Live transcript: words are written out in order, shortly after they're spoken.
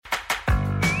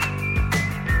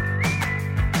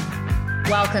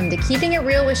Welcome to Keeping It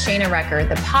Real with Shayna Recker,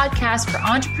 the podcast for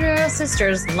entrepreneurial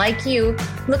sisters like you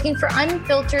looking for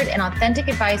unfiltered and authentic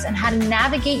advice on how to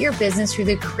navigate your business through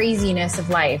the craziness of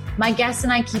life. My guests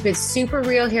and I keep it super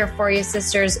real here for you,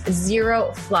 sisters,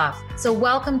 zero fluff. So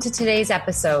welcome to today's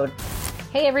episode.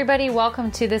 Hey everybody, welcome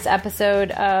to this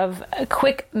episode of A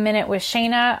Quick Minute with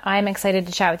Shayna. I'm excited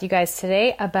to chat with you guys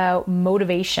today about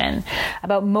motivation,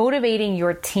 about motivating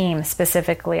your team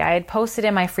specifically. I had posted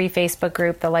in my free Facebook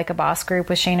group, the Like a Boss group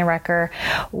with Shayna Recker,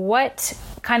 what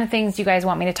kind of things you guys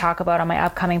want me to talk about on my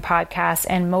upcoming podcast,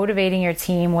 and motivating your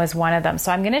team was one of them.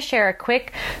 So I'm going to share a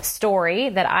quick story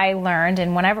that I learned,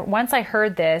 and once I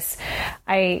heard this,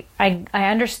 I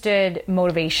understood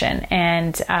motivation,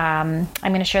 and I'm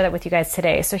going to share that with you guys today.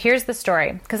 So here's the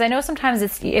story, because I know sometimes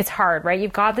it's hard, right?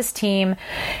 You've got this team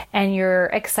and you're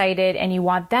excited and you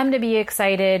want them to be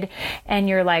excited and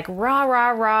you're like rah, rah,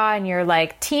 rah, and you're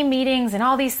like team meetings and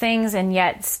all these things, and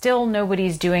yet still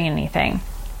nobody's doing anything.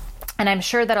 And I'm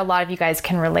sure that a lot of you guys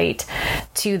can relate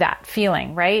to that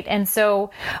feeling, right? And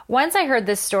so once I heard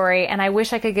this story, and I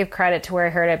wish I could give credit to where I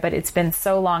heard it, but it's been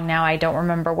so long now, I don't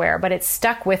remember where, but it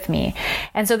stuck with me.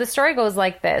 And so the story goes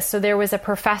like this. So there was a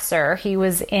professor, he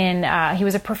was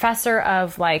a professor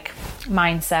of like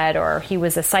mindset, or he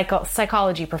was a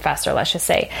psychology professor, let's just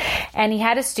say. And he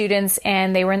had his students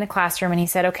and they were in the classroom, and he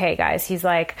said, okay, guys, he's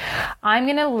like, I'm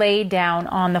going to lay down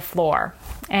on the floor.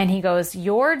 And he goes,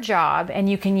 your job, and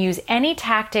you can use any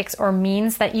tactics or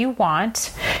means that you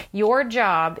want, your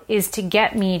job is to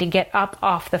get me to get up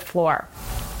off the floor.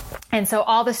 And so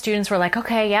all the students were like,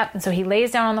 okay, yep. And so he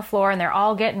lays down on the floor and they're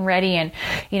all getting ready. And,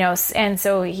 and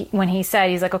so when he said,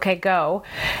 he's like, okay, go,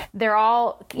 they're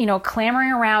all,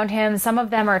 clamoring around him. Some of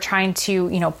them are trying to,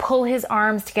 pull his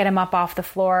arms to get him up off the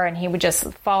floor, and he would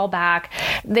just fall back.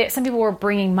 Some people were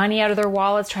bringing money out of their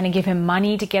wallets, trying to give him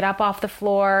money to get up off the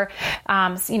floor.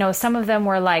 Some of them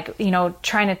were like,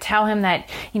 trying to tell him that,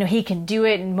 he can do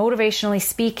it, and motivationally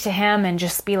speak to him and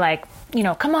just be like,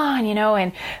 come on,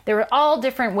 and there were all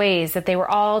different ways that they were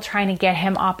all trying to get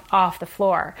him up off the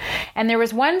floor. And there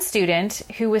was one student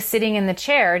who was sitting in the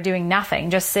chair doing nothing,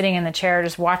 just sitting in the chair,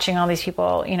 just watching all these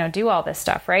people, do all this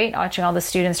stuff, right? Watching all the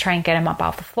students try and get him up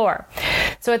off the floor.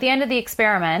 So at the end of the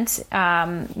experiment,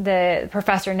 the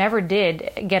professor never did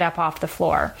get up off the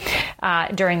floor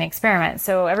during the experiment.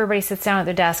 So everybody sits down at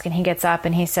their desk and he gets up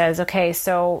and he says, okay,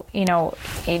 so,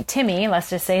 Timmy, let's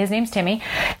just say his name's Timmy.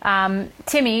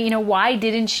 Timmy, why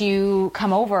didn't you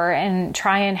come over and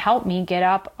try and help me get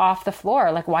up off the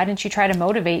floor? Like, why didn't you try to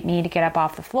motivate me to get up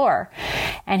off the floor?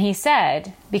 And he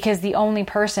said, because the only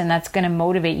person that's going to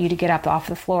motivate you to get up off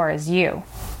the floor is you.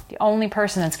 The only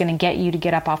person that's going to get you to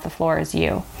get up off the floor is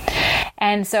you.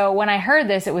 And so when I heard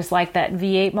this, it was like that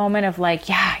V8 moment of like,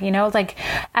 yeah, like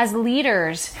as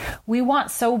leaders, we want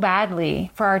so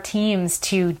badly for our teams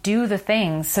to do the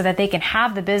things so that they can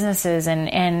have the businesses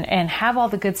and have all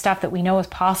the good stuff that we know is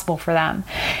possible for them.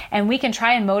 And we can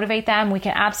try and motivate them. We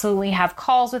can absolutely have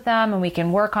calls with them, and we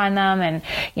can work on them and,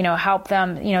 help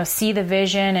them, see the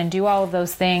vision and do all of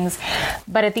those things.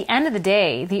 But at the end of the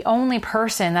day, the only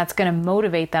person that's going to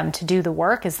motivate them to do the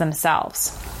work is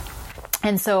themselves.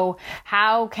 And so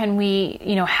how can we,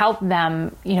 help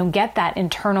them, get that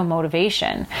internal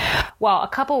motivation? Well, a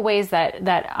couple of ways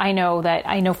that I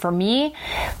know for me,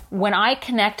 when I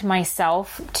connect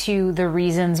myself to the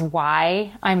reasons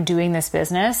why I'm doing this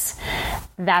business,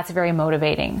 that's very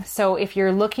motivating. So if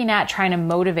you're looking at trying to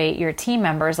motivate your team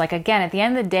members, like again, at the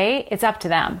end of the day, it's up to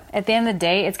them. At the end of the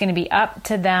day, it's going to be up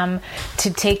to them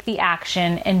to take the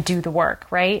action and do the work,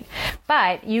 right?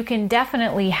 But you can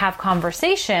definitely have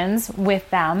conversations with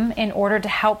them in order to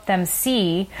help them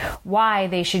see why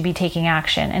they should be taking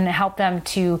action, and to help them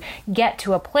to get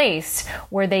to a place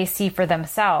where they see for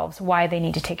themselves why they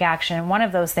need to take action. And one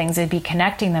of those things would be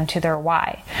connecting them to their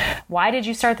why. Why did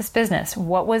you start this business?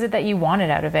 What was it that you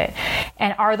wanted out of it?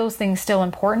 And are those things still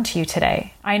important to you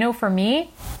today? I know for me,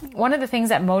 one of the things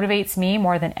that motivates me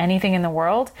more than anything in the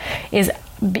world is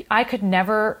I could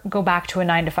never go back to a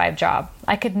 9-to-5 job.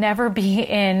 I could never be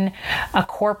in a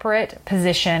corporate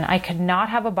position. I could not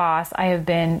have a boss. I have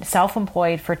been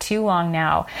self-employed for too long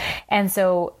now. And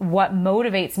so what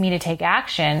motivates me to take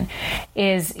action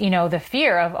is, the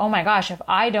fear of, oh my gosh, if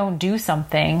I don't do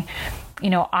something,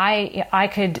 I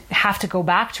could have to go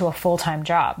back to a full-time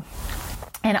job.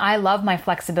 And I love my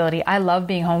flexibility. I love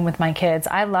being home with my kids.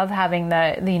 I love having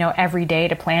the every day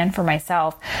to plan for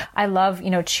myself. I love,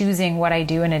 choosing what I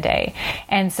do in a day.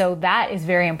 And so that is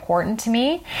very important to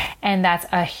me. And that's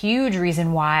a huge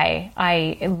reason why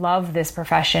I love this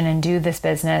profession and do this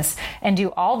business and do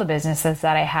all the businesses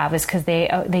that I have, is because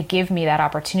they give me that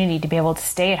opportunity to be able to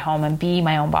stay at home and be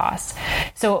my own boss.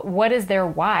 So what is their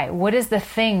why? What is the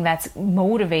thing that's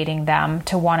motivating them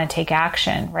to want to take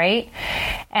action, right?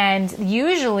 And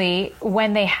usually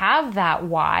when they have that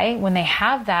why, when they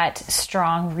have that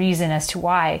strong reason as to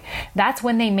why, that's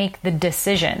when they make the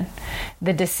decision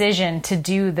to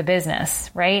do the business,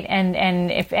 right?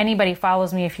 And if anybody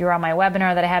follows me, if you're on my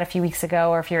webinar that I had a few weeks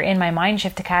ago, or if you're in my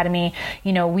Mindshift Academy,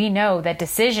 we know that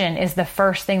decision is the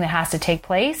first thing that has to take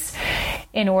place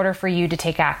in order for you to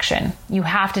take action. You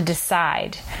have to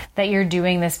decide that you're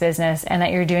doing this business and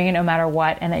that you're doing it no matter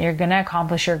what, and that you're going to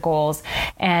accomplish your goals.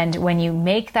 And when you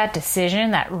make that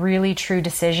decision, that really true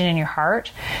decision in your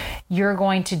heart, you're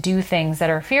going to do things that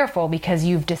are fearful because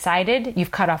you've decided,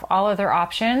 you've cut off all other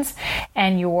options,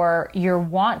 and your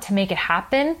want to make it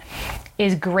happen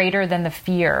is greater than the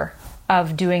fear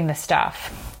of doing the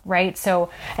stuff. Right?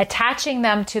 So attaching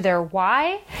them to their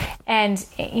why and,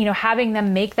 having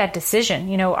them make that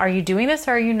decision, are you doing this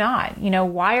or are you not?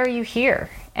 Why are you here?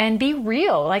 And be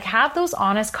real, like have those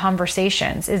honest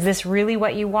conversations. Is this really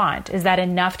what you want? Is that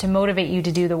enough to motivate you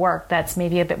to do the work that's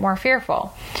maybe a bit more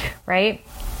fearful, right?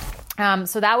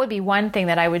 So that would be one thing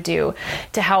that I would do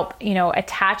to help,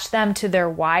 attach them to their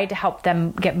why, to help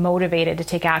them get motivated to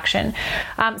take action.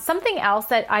 Something else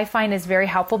that I find is very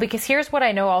helpful, because here's what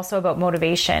I know also about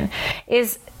motivation,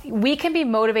 is we can be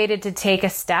motivated to take a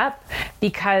step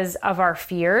because of our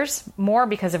fears, more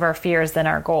because of our fears than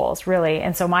our goals, really.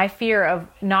 And so my fear of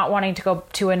not wanting to go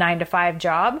to a 9-to-5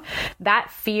 job,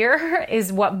 that fear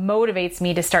is what motivates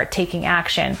me to start taking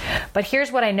action. But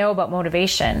here's what I know about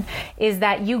motivation, is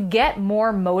that you get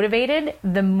more motivated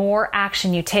the more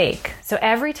action you take. So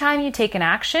every time you take an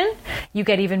action, you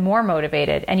get even more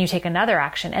motivated, and you take another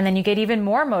action, and then you get even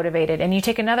more motivated, and you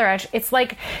take another action. It's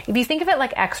like, if you think of it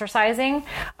like exercising,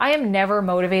 I am never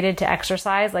motivated to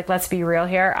exercise. Like, let's be real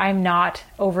here. I'm not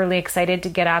overly excited to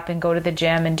get up and go to the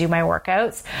gym and do my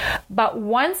workouts. But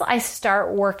once I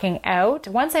start working out,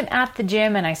 once I'm at the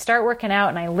gym and I start working out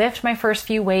and I lift my first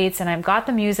few weights and I've got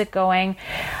the music going,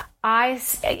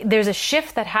 there's a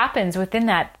shift that happens within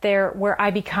that there where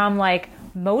I become like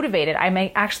motivated. I'm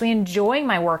actually enjoying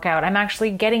my workout. I'm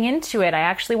actually getting into it. I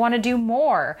actually want to do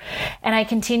more. And I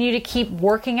continue to keep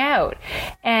working out.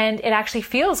 And it actually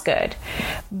feels good.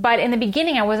 But in the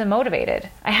beginning, I wasn't motivated.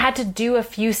 I had to do a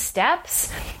few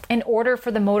steps in order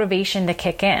for the motivation to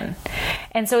kick in.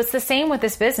 And so it's the same with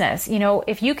this business.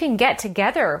 If you can get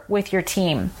together with your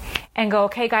team and go,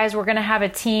 okay, guys, we're going to have a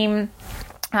team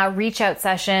reach out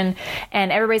session, and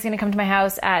everybody's going to come to my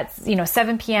house at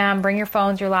 7 p.m. Bring your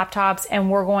phones, your laptops, and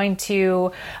we're going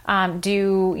to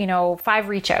do 5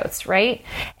 reach outs, right?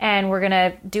 And we're going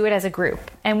to do it as a group.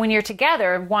 And when you're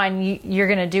together, you're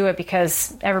going to do it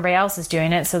because everybody else is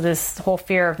doing it. So this whole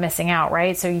fear of missing out,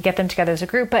 right? So you get them together as a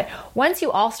group. But once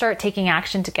you all start taking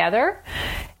action together,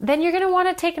 then you're going to want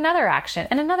to take another action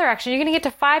and another action. You're going to get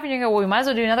to 5 and you're going to go, well, we might as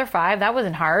well do another 5. That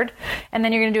wasn't hard. And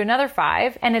then you're going to do another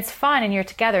 5, and it's fun and you're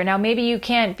together. Now, maybe you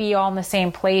can't be all in the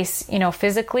same place,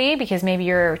 physically, because maybe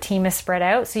your team is spread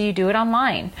out. So you do it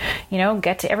online,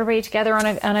 get to everybody together on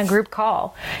a group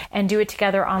call and do it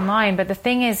together online. But the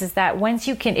thing is that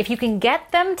if you can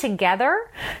get them together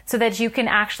so that you can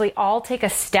actually all take a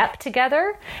step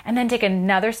together and then take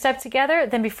another step together,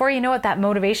 then before you know it, that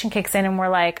motivation kicks in and we're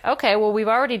like, okay, well, we've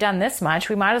already done this much.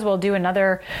 We might as well do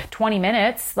another 20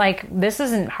 minutes. Like, this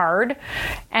isn't hard.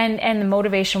 And the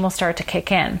motivation will start to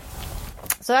kick in.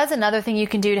 So that's another thing you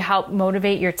can do to help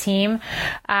motivate your team.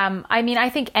 I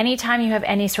think anytime you have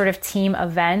any sort of team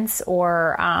events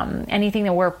or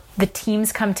anything where the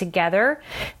teams come together,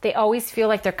 they always feel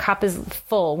like their cup is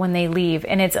full when they leave.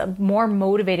 And it's more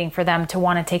motivating for them to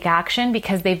want to take action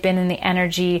because they've been in the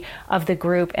energy of the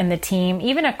group and the team.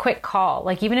 Even a quick call,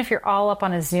 like even if you're all up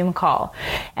on a Zoom call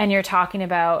and you're talking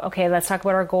about, okay, let's talk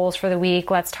about our goals for the week.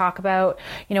 Let's talk about,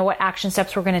 what action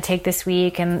steps we're going to take this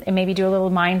week, and maybe do a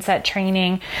little mindset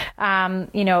training,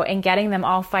 and getting them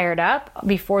all fired up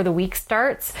before the week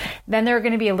starts. Then they're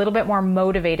going to be a little bit more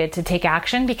motivated to take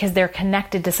action because they're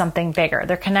connected to something bigger.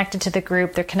 They're connected to the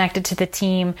group. They're connected to the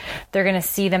team. They're going to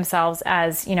see themselves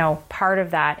as, part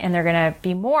of that. And they're going to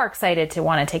be more excited to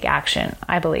want to take action,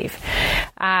 I believe.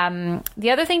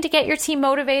 The other thing to get your team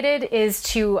motivated is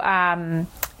to,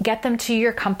 get them to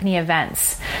your company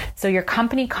events. So your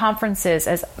company conferences,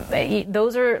 as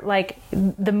those are like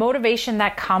the motivation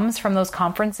that comes from those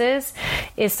conferences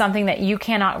is something that you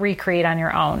cannot recreate on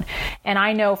your own. And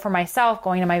I know for myself,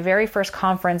 going to my very first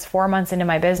conference 4 months into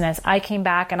my business, I came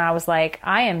back and I was like,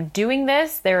 I am doing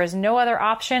this. There is no other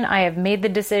option. I have made the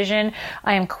decision.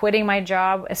 I am quitting my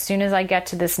job as soon as I get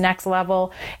to this next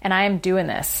level, and I am doing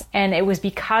this. And it was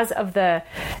because of the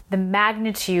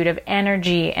magnitude of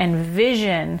energy and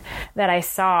vision that I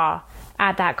saw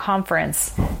at that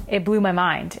conference. It blew my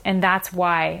mind. And that's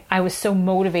why I was so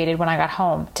motivated when I got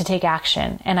home to take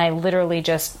action. And I literally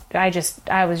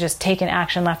I was just taking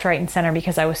action left, right, and center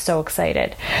because I was so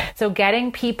excited. So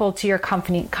getting people to your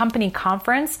company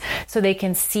conference so they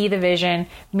can see the vision,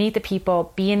 meet the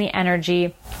people, be in the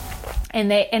energy.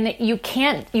 And you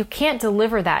can't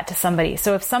deliver that to somebody.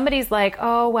 So if somebody's like,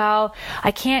 oh, well,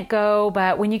 I can't go,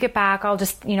 but when you get back, I'll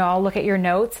just, I'll look at your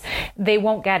notes. They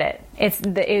won't get it.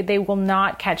 They will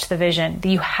not catch the vision.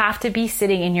 You have to be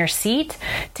sitting in your seat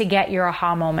to get your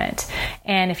aha moment.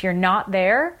 And if you're not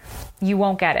there, you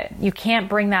won't get it. You can't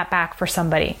bring that back for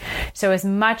somebody. So as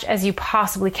much as you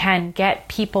possibly can, get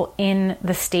people in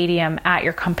the stadium at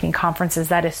your company conferences.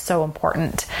 That is so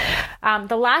important.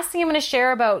 The last thing I'm going to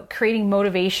share about creating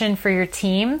motivation for your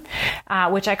team,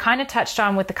 which I kind of touched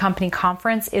on with the company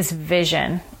conference, is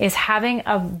vision, is having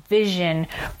a vision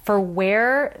for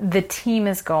where the team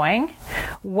is going,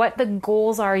 what the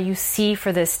goals are you see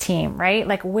for this team, right?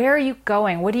 Like, where are you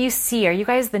going? What do you see? Are you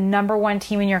guys the number one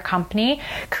team in your company?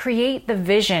 Create the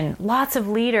vision. Lots of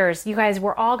leaders. You guys,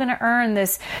 we're all going to earn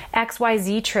this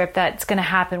XYZ trip that's going to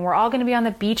happen. We're all going to be on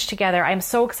the beach together. I'm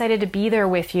so excited to be there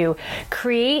with you.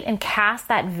 Create and cast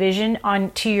that vision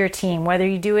onto your team, whether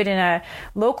you do it in a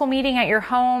local meeting at your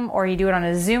home or you do it on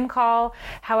a Zoom call,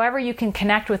 however you can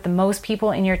connect with the most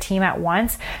people in your team at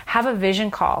once, have a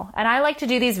vision call. And I like to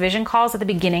do these vision calls at the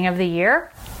beginning of the year.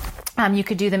 You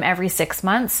could do them every 6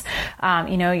 months.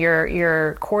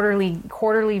 Your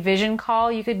quarterly vision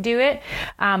call, you could do it.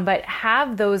 But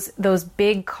have those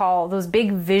big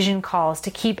vision calls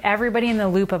to keep everybody in the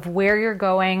loop of where you're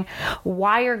going,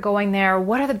 why you're going there,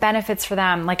 what are the benefits for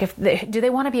them? Like, do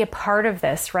they want to be a part of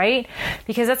this, right?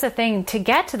 Because that's the thing, to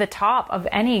get to the top of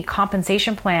any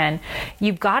compensation plan,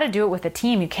 you've got to do it with a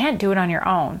team. You can't do it on your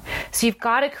own. So you've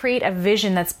got to create a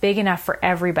vision that's big enough for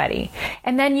everybody.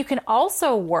 And then you can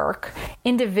also work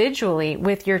individually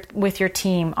with your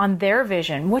team on their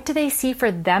vision. What do they see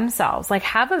for themselves? Like,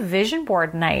 have a vision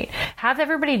board night. Have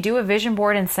everybody do a vision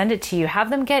board and send it to you. Have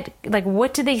them get, like,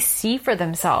 what do they see for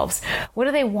themselves? What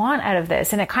do they want out of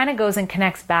this? And it kind of goes and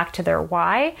connects back to their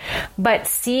why, but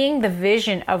seeing the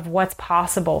vision of what's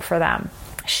possible for them.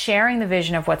 Sharing the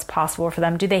vision of what's possible for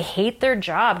them. Do they hate their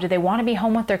job? Do they want to be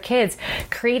home with their kids?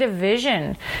 Create a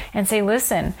vision and say,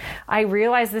 listen, I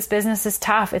realize this business is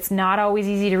tough. It's not always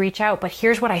easy to reach out, but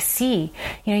here's what I see.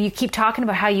 You keep talking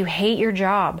about how you hate your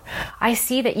job. I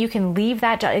see that you can leave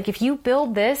that job. Like, if you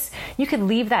build this, you could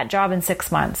leave that job in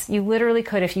 6 months. You literally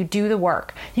could if you do the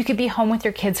work. You could be home with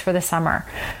your kids for the summer.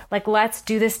 Like, let's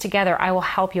do this together. I will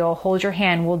help you. I'll hold your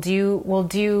hand. We'll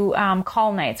do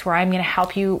call nights where I'm going to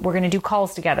help you. We're going to do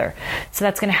calls together. So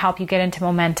that's going to help you get into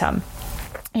momentum.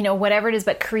 Whatever it is,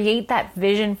 but create that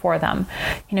vision for them.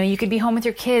 You could be home with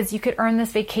your kids. You could earn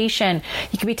this vacation.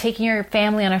 You could be taking your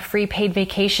family on a free paid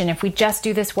vacation. If we just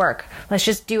do this work, let's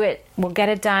just do it. We'll get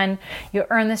it done. You'll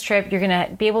earn this trip. You're going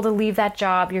to be able to leave that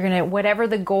job. You're going to, whatever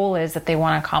the goal is that they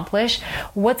want to accomplish,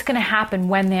 what's going to happen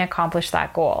when they accomplish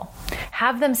that goal?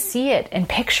 Have them see it and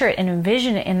picture it and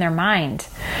envision it in their mind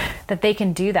that they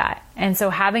can do that. And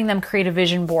so having them create a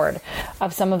vision board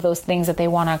of some of those things that they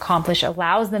want to accomplish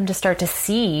allows them to start to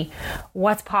see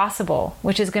what's possible,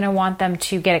 which is going to want them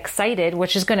to get excited,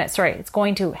 it's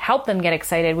going to help them get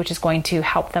excited, which is going to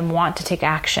help them want to take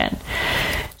action.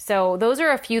 So those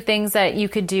are a few things that you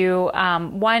could do.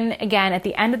 One, again, at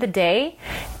the end of the day,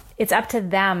 it's up to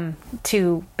them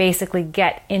to basically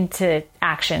get into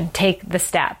action, take the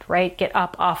step, right? Get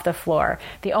up off the floor.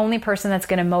 The only person that's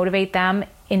going to motivate them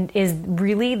is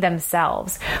really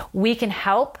themselves. We can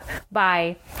help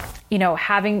by,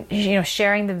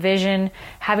 sharing the vision,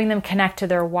 having them connect to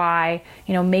their why,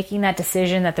 making that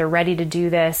decision that they're ready to do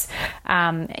this,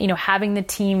 having the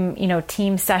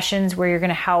team sessions where you're going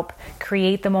to help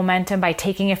create the momentum by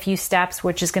taking a few steps,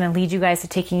 which is going to lead you guys to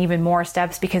taking even more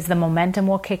steps because the momentum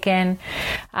will kick in.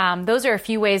 Those are a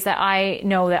few ways that I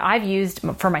know that I've used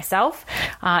used for myself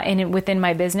and within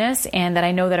my business, and that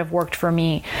I know that have worked for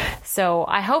me. So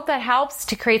I hope that helps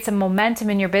to create some momentum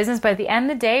in your business. But at the end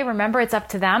of the day, remember, it's up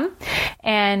to them.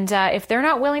 And if they're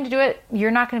not willing to do it,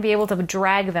 you're not going to be able to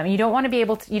drag them. You don't want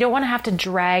to have to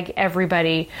drag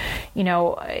everybody,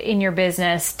 in your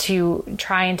business to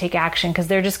try and take action, because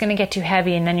they're just going to get too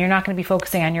heavy, and then you're not going to be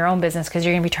focusing on your own business because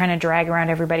you're going to be trying to drag around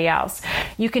everybody else.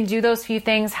 You can do those few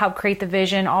things, help create the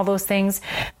vision, all those things.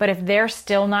 But if they're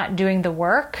still not doing the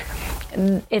work,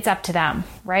 it's up to them,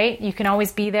 right? You can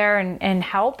always be there and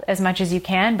help as much as you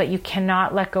can, but you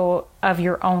cannot let go of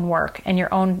your own work and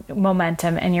your own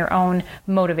momentum and your own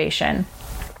motivation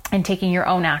and taking your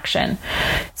own action.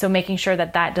 So making sure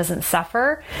that doesn't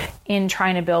suffer in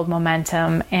trying to build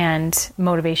momentum and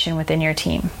motivation within your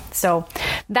team. So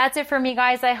that's it for me,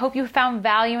 guys. I hope you found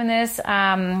value in this.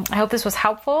 I hope this was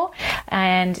helpful.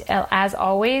 And as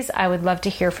always, I would love to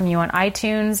hear from you on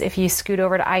iTunes. If you scoot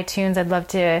over to iTunes, I'd love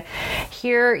to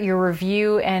hear your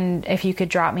review. And if you could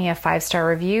drop me a 5-star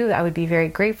review, I would be very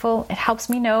grateful. It helps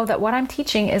me know that what I'm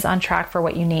teaching is on track for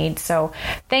what you need. So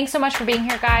thanks so much for being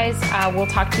here, guys. We'll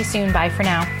talk to you soon. Bye for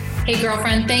now. Hey,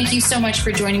 girlfriend, thank you so much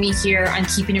for joining me here on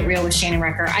Keeping It Real with Shana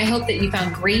Recker. I hope that you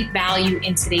found great value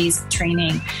in today's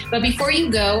training. But before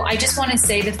you go, I just want to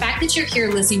say the fact that you're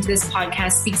here listening to this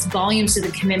podcast speaks volumes to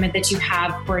the commitment that you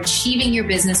have for achieving your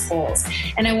business goals.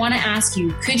 And I want to ask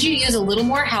you, could you use a little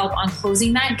more help on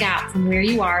closing that gap from where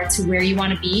you are to where you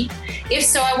want to be? If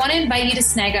so, I want to invite you to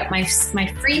snag up my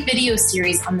free video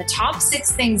series on the top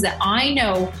 6 things that I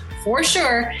know for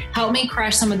sure help me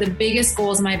crush some of the biggest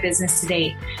goals in my business to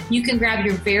date. You can grab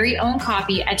your very own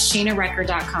copy at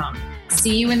shanarecker.com.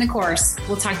 See you in the course.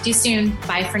 We'll talk to you soon.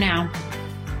 Bye for now.